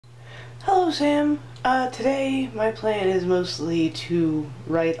Hello, Sam. Today my plan is mostly to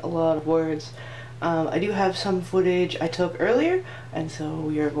write a lot of words. I do have some footage I took earlier, and so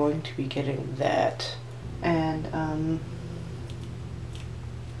we are going to be getting that. And,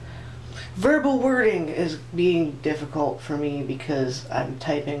 verbal wording is being difficult for me because I'm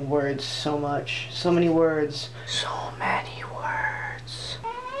typing words so much. So many words. So many words.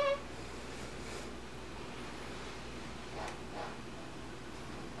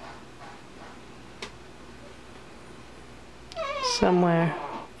 Somewhere,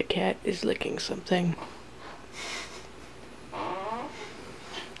 a cat is licking something. Are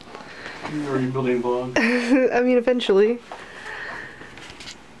you building a blog? I mean, eventually.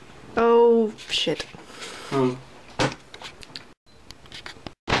 Oh, shit. Oh.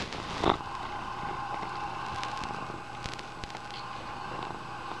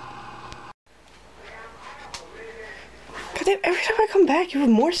 God damn, every time I come back, you have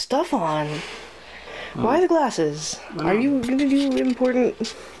more stuff on. Why the glasses? Are you gonna do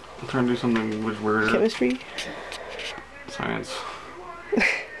important I'm trying to do something with word. chemistry? Science.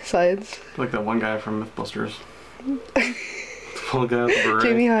 Science? Like that one guy from Mythbusters. The one guy with the beret.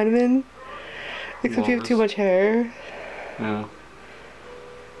 Jamie Heineman? Except you have too much hair. Yeah.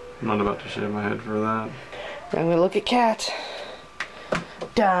 I'm not about to shave my head for that. I'm gonna look at cat.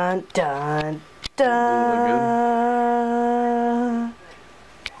 Dun dun dun.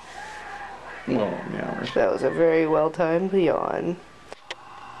 Well, yeah. That was a very well-timed yawn.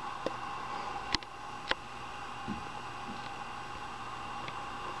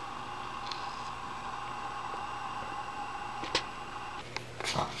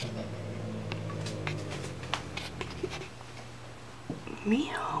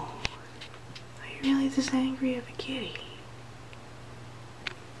 Meow. Are you really this angry at the kitty?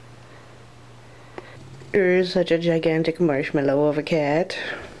 You're such a gigantic marshmallow of a cat.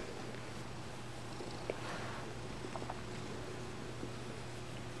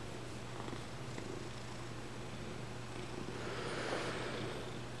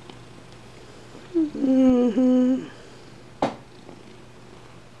 Mm-hmm.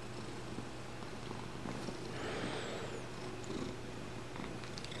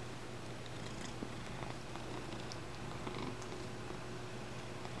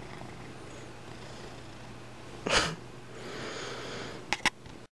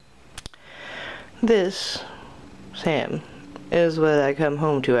 This, Sam, is what I come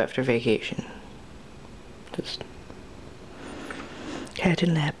home to after vacation. Just cat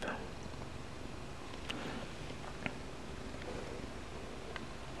and nap.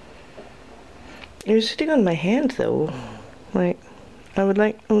 You're sitting on my hand though. Like, I would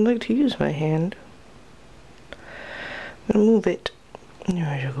like to use my hand. I'm gonna move it. You're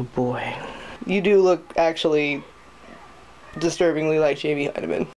a good boy. You do look actually disturbingly like Jamie Heineman.